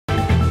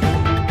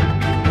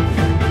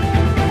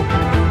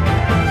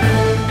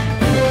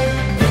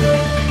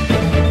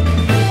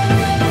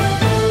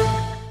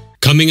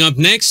Coming up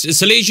next,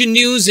 Salesian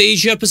News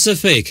Asia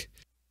Pacific.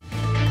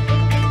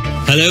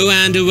 Hello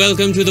and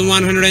welcome to the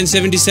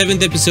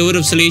 177th episode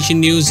of Salesian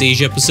News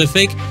Asia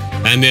Pacific.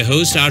 I'm your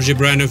host RJ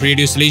Brand of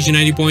Radio Salesian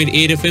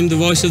 90.8 FM, the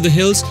voice of the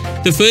hills,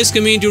 the first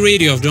community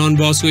radio of Don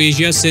Bosco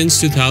Asia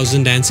since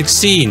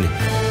 2016.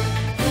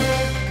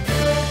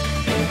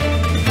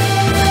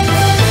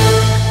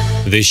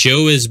 This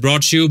show is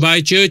brought to you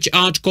by Church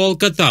Art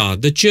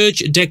Kolkata, the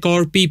church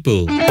decor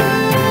people.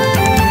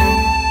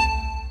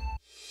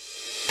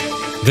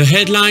 The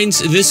headlines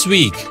this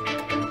week: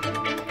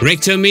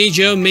 Rector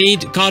Major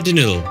Made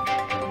cardinal.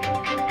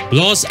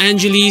 Los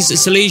Angeles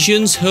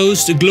Salesians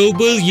host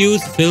Global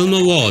Youth Film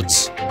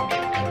Awards.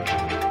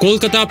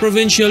 Kolkata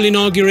Provincial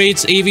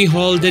inaugurates AV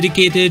Hall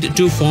dedicated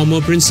to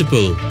former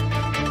principal.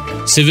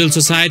 Civil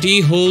society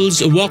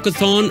holds a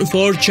walkathon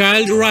for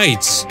child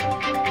rights.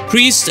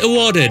 Priest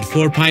awarded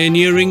for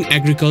pioneering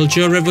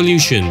agriculture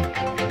revolution.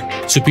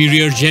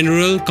 Superior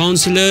General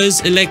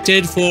Councilors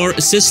elected for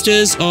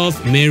Sisters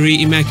of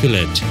Mary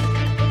Immaculate.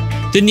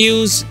 The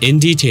news in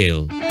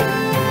detail.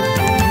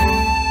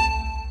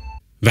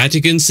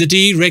 Vatican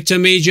City Rector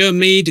Major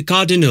Made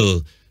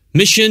cardinal.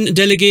 Mission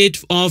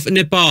Delegate of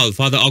Nepal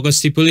Fr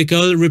Augusty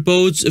Pulickal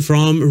reports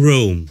from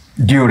Rome.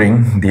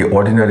 During the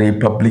ordinary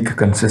public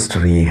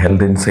consistory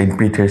held in St.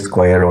 Peter's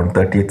Square on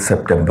 30th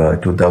September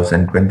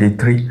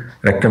 2023,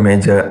 Rector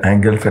Major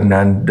Angeles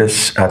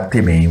Fernandez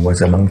Artime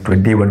was among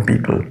 21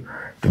 people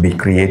to be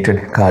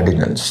created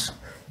cardinals.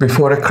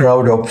 Before a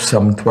crowd of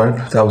some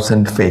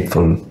 12,000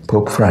 faithful,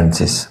 Pope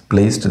Francis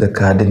placed the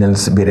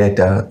cardinal's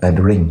biretta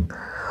and ring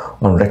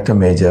on Rector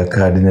Major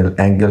Cardinal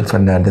Angeles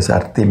Fernandez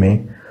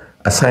Artime,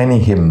 assigning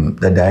him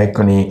the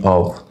diacony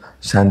of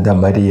Santa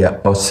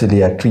Maria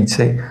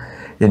Ausiliatrice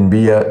in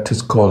Via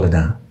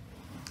Tuscolana.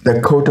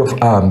 The coat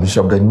of arms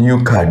of the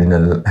new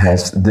cardinal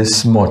has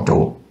this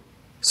motto: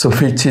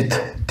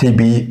 Sufficit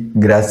tibi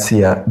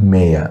gratia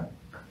mea.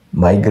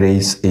 My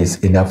grace is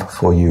enough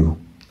for you.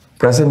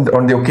 Present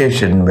on the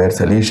occasion were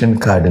Salesian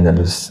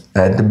cardinals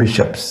and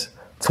bishops,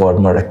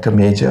 former Rector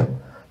Major,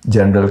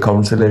 general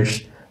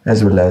councilors,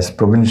 as well as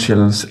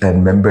provincials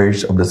and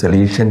members of the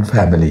Salesian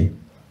family.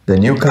 The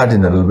new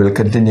cardinal will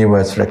continue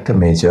as Rector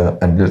Major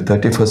until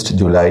 31st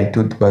July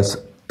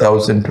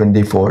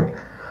 2024,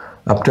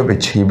 after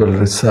which he will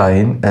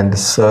resign and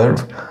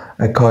serve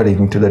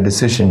according to the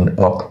decision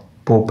of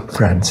Pope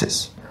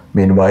Francis.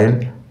 Meanwhile,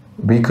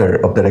 Vicar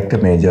of the Rector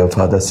Major,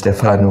 Father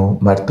Stefano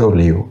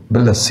Martolio,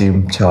 will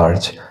assume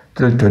charge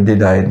till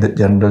 29th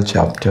General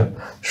Chapter,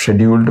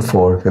 scheduled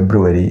for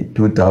February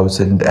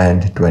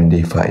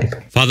 2025.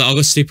 Father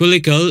Augusty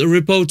Pulickal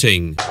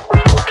reporting.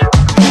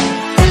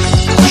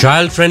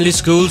 Child-friendly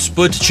schools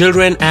put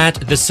children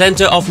at the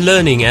center of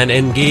learning and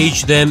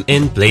engage them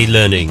in play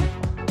learning.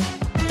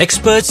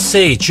 Experts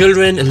say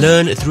children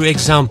learn through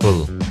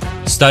example.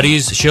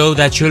 Studies show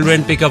that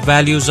children pick up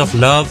values of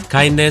love,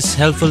 kindness,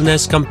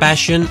 helpfulness,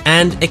 compassion,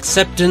 and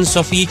acceptance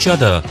of each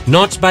other,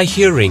 not by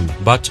hearing,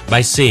 but by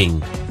seeing.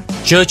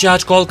 Church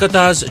Art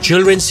Kolkata's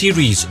Children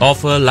series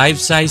offer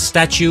life-size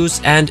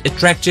statues and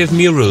attractive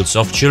murals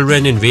of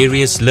children in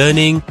various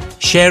learning,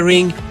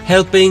 sharing,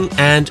 helping,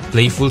 and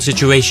playful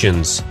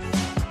situations.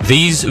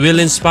 These will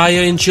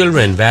inspire in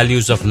children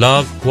values of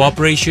love,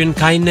 cooperation,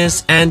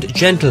 kindness, and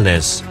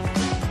gentleness.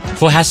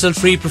 For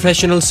hassle-free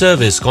professional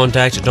service,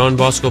 contact Don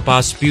Bosco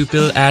Past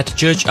Pupil at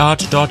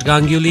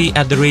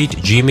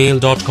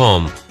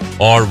churchart.ganguly@gmail.com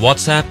or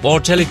WhatsApp or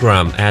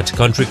Telegram at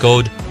country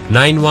code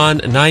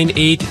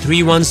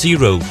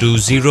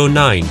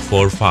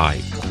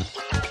 919831020945.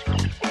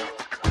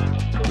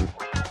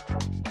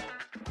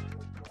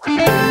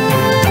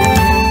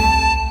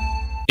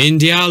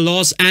 India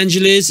Los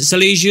Angeles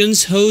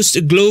Salesians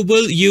host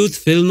Global Youth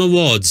Film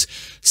Awards.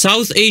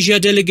 South Asia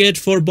Delegate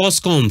for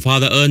BOSCOM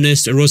Fr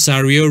Ernest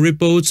Rosario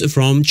reports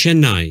from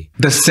Chennai.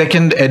 The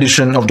second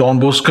edition of Don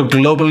Bosco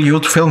Global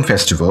Youth Film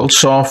Festival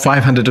saw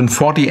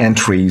 540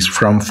 entries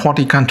from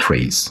 40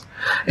 countries.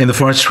 In the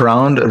first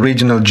round,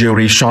 regional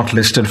jury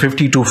shortlisted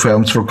 52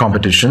 films for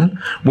competition,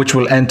 which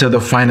will enter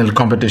the final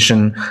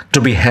competition to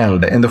be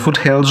held in the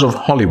foothills of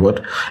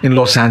Hollywood in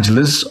Los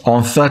Angeles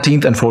on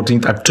 13th and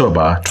 14th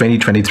October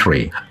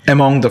 2023.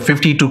 Among the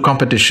 52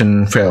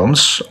 competition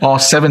films are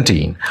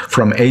 17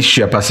 from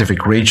Asia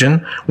Pacific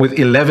region, with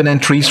 11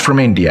 entries from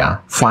India,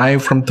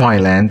 5 from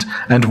Thailand,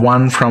 and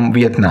 1 from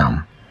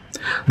Vietnam.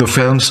 The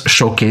films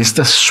showcase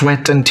the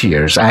sweat and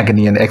tears,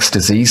 agony and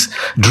ecstasies,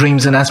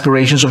 dreams and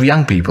aspirations of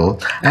young people,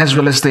 as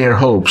well as their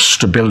hopes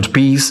to build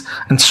peace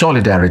and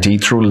solidarity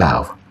through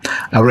love.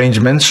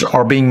 Arrangements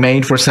are being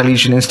made for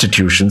Salesian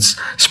institutions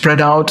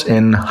spread out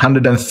in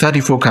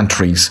 134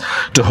 countries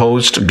to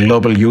host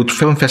global youth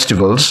film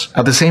festivals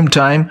at the same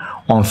time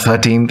on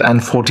 13th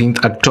and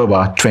 14th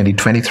October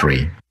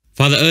 2023.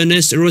 Father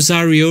Ernest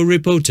Rosario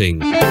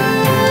reporting.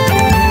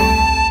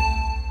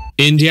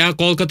 India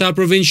Kolkata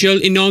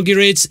Provincial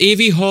inaugurates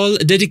AV Hall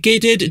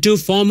dedicated to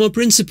former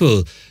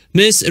principal.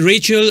 Ms.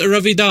 Rachael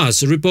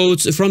Ravidas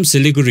reports from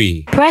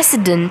Siliguri.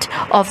 President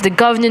of the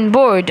Governing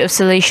Board of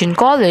Salesian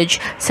College,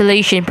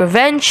 Salesian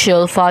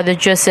Provincial, Father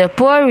Joseph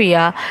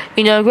Pulickal,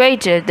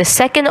 inaugurated the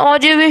second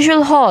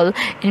audiovisual hall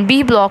in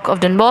B Block of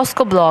Don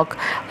Bosco Block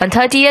on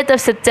 30th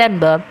of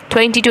September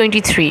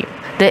 2023.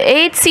 The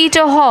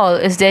 8-seater hall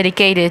is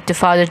dedicated to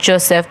Father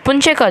Joseph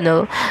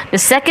Pulickal, the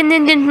second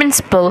Indian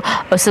principal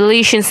of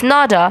Salesians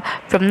Nada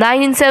from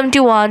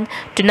 1971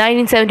 to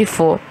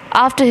 1974.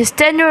 After his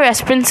tenure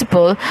as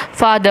principal,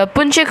 Father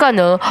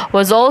Pulickal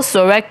was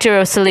also rector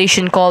of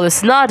Salesian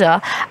College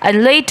Nada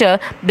and later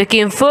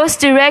became first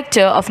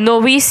director of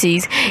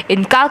novices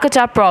in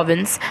Kolkata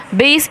Province,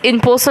 based in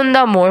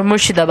Posandamur,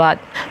 Murshidabad.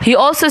 He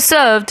also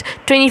served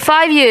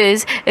 25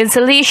 years in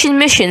Salesian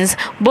missions,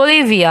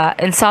 Bolivia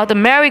and South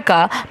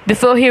America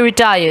before he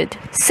retired.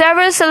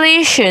 Several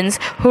Salesians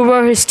who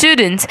were his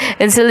students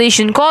in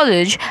Salesian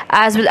College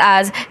as well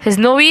as his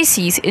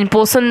novices in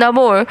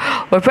Posandamur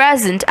were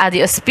present at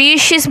the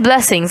auspicious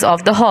blessings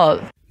of the hall.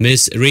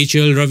 Ms.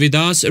 Rachael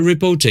Ravidas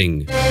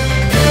reporting.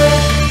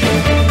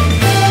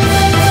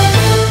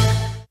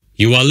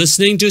 You are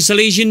listening to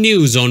Salesian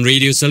News on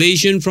Radio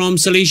Salesian from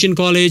Salesian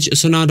College,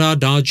 Sonada,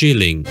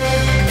 Darjeeling.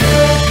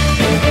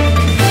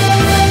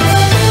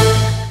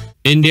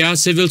 India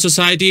Civil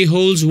Society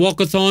holds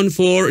Walkathon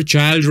for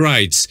child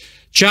rights.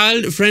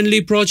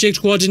 Child-friendly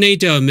project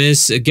coordinator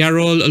Ms.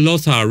 Garrol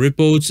Lotha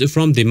reports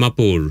from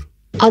Dimapur.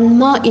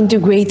 Anma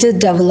Integrated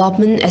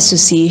Development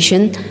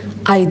Association,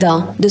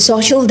 AIDA, the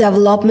social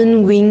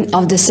development wing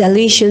of the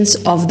Salesians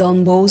of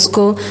Don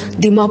Bosco,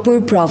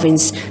 Dimapur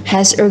Province,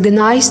 has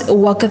organized a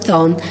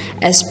walkathon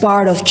as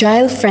part of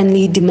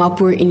Child-Friendly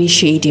Dimapur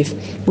initiative,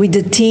 with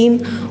the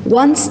theme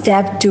One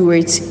Step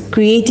Towards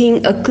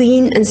Creating a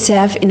Clean and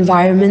Safe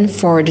Environment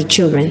for the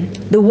Children.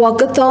 The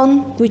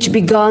walkathon, which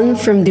began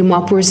from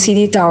Dimapur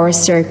City Tower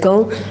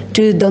Circle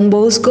to Don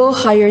Bosco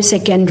Higher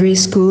Secondary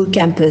School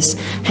campus,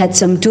 had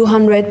some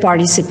 200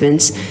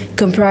 participants,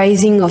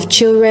 comprising of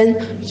children,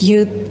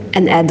 youth,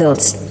 and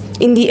adults.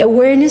 In the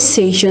awareness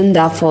session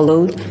that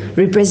followed,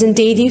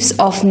 representatives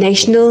of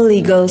National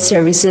Legal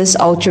Services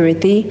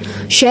Authority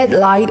shed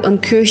light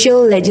on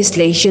crucial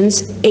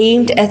legislations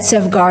aimed at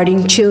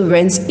safeguarding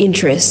children's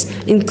interests,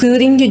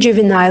 including the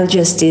Juvenile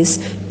Justice,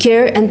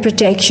 Care and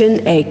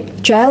Protection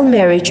Act, Child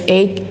Marriage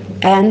Act,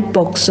 and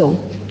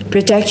BOSCO,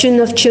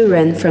 Protection of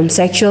Children from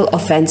Sexual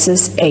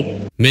Offences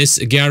Act. Ms.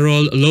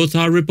 Garrol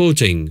Lotha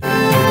reporting.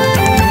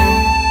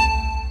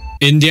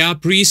 India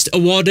priest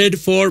awarded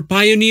for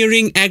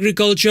pioneering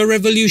agriculture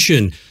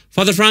revolution.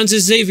 Father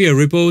Francis Xavier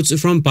reports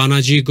from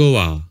Panaji,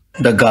 Goa.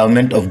 The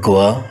Government of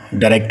Goa,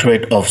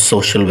 Directorate of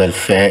Social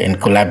Welfare, in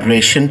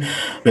collaboration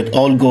with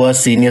All Goa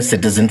Senior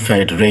Citizen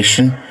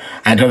Federation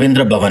and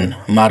Ravindra Bhavan,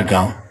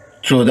 Margao,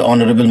 through the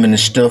Honorable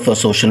Minister for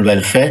Social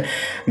Welfare,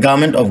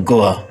 Government of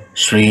Goa,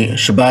 Shri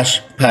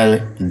Subhash Pal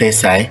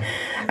Desai,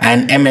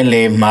 and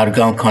MLA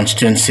Margao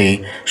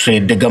Constituency, Shri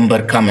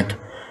Digambar Kamat,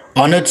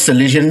 honored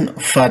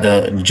Salesian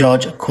Father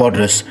George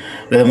Quadras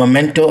with a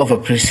memento of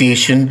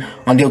appreciation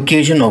on the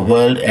occasion of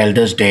World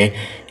Elders Day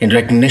in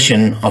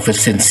recognition of his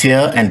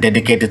sincere and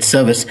dedicated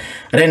service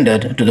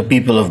rendered to the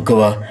people of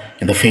Goa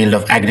in the field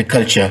of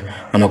agriculture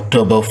on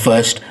October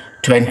 1st,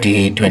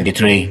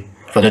 2023.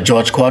 Father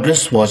George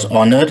Quadras was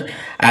honored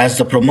as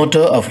the promoter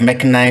of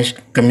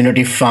mechanized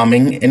community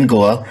farming in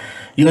Goa,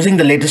 using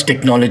the latest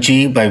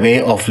technology by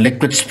way of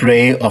liquid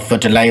spray of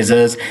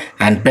fertilizers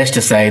and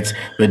pesticides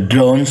with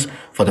drones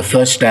for the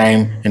first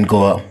time in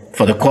Goa.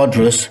 For the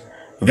Quadras,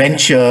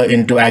 venture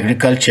into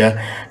agriculture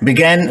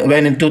began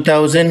when in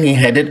 2000 he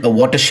headed a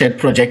watershed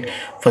project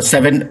for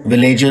 7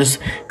 villages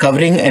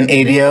covering an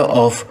area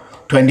of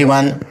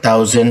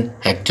 21,000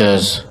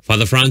 hectares.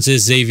 Father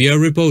Francis Xavier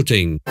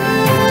reporting.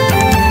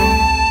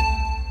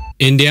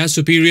 India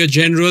Superior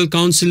General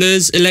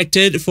Councilors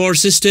elected for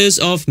Sisters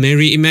of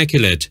Mary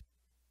Immaculate.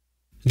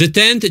 The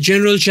 10th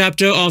General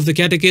Chapter of the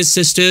Catechist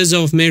Sisters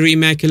of Mary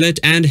Immaculate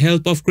and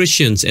Help of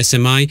Christians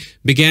SMI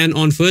began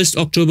on 1st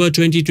October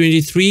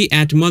 2023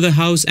 at Mother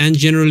House and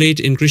Generalate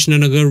in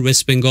Krishnanagar,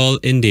 West Bengal,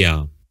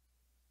 India.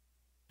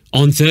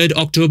 On 3rd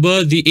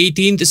October, the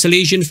 18th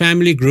Salesian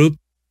Family Group,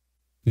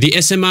 the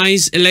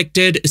SMIs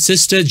elected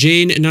Sister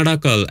Jane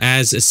Nadakal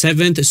as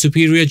 7th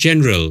Superior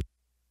General,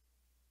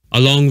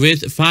 along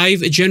with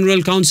 5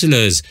 General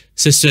Councillors,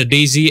 Sister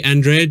Daisy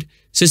Andred,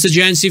 Sister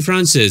Jancy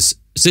Francis,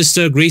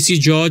 Sister Gracie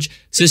George,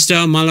 Sister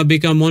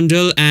Malabika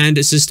Mondal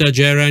and Sister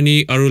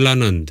Jairani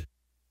Arulanand.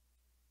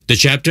 The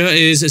chapter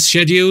is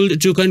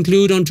scheduled to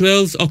conclude on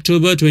 12th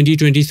October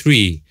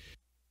 2023.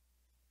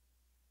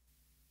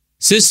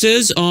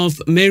 Sisters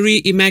of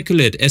Mary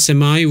Immaculate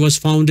SMI was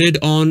founded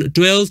on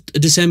 12th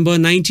December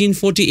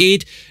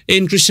 1948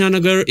 in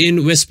Krishnanagar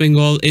in West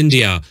Bengal,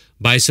 India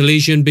by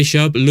Salesian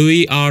Bishop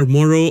Louis R.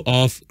 Morrow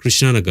of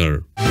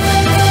Krishnanagar.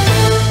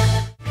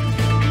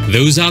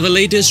 Those are the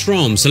latest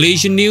from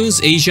Salesian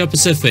News Asia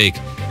Pacific.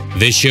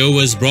 This show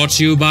was brought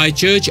to you by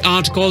Church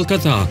Art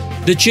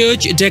Kolkata, the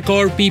church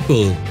decor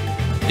people.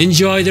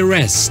 Enjoy the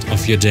rest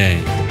of your day.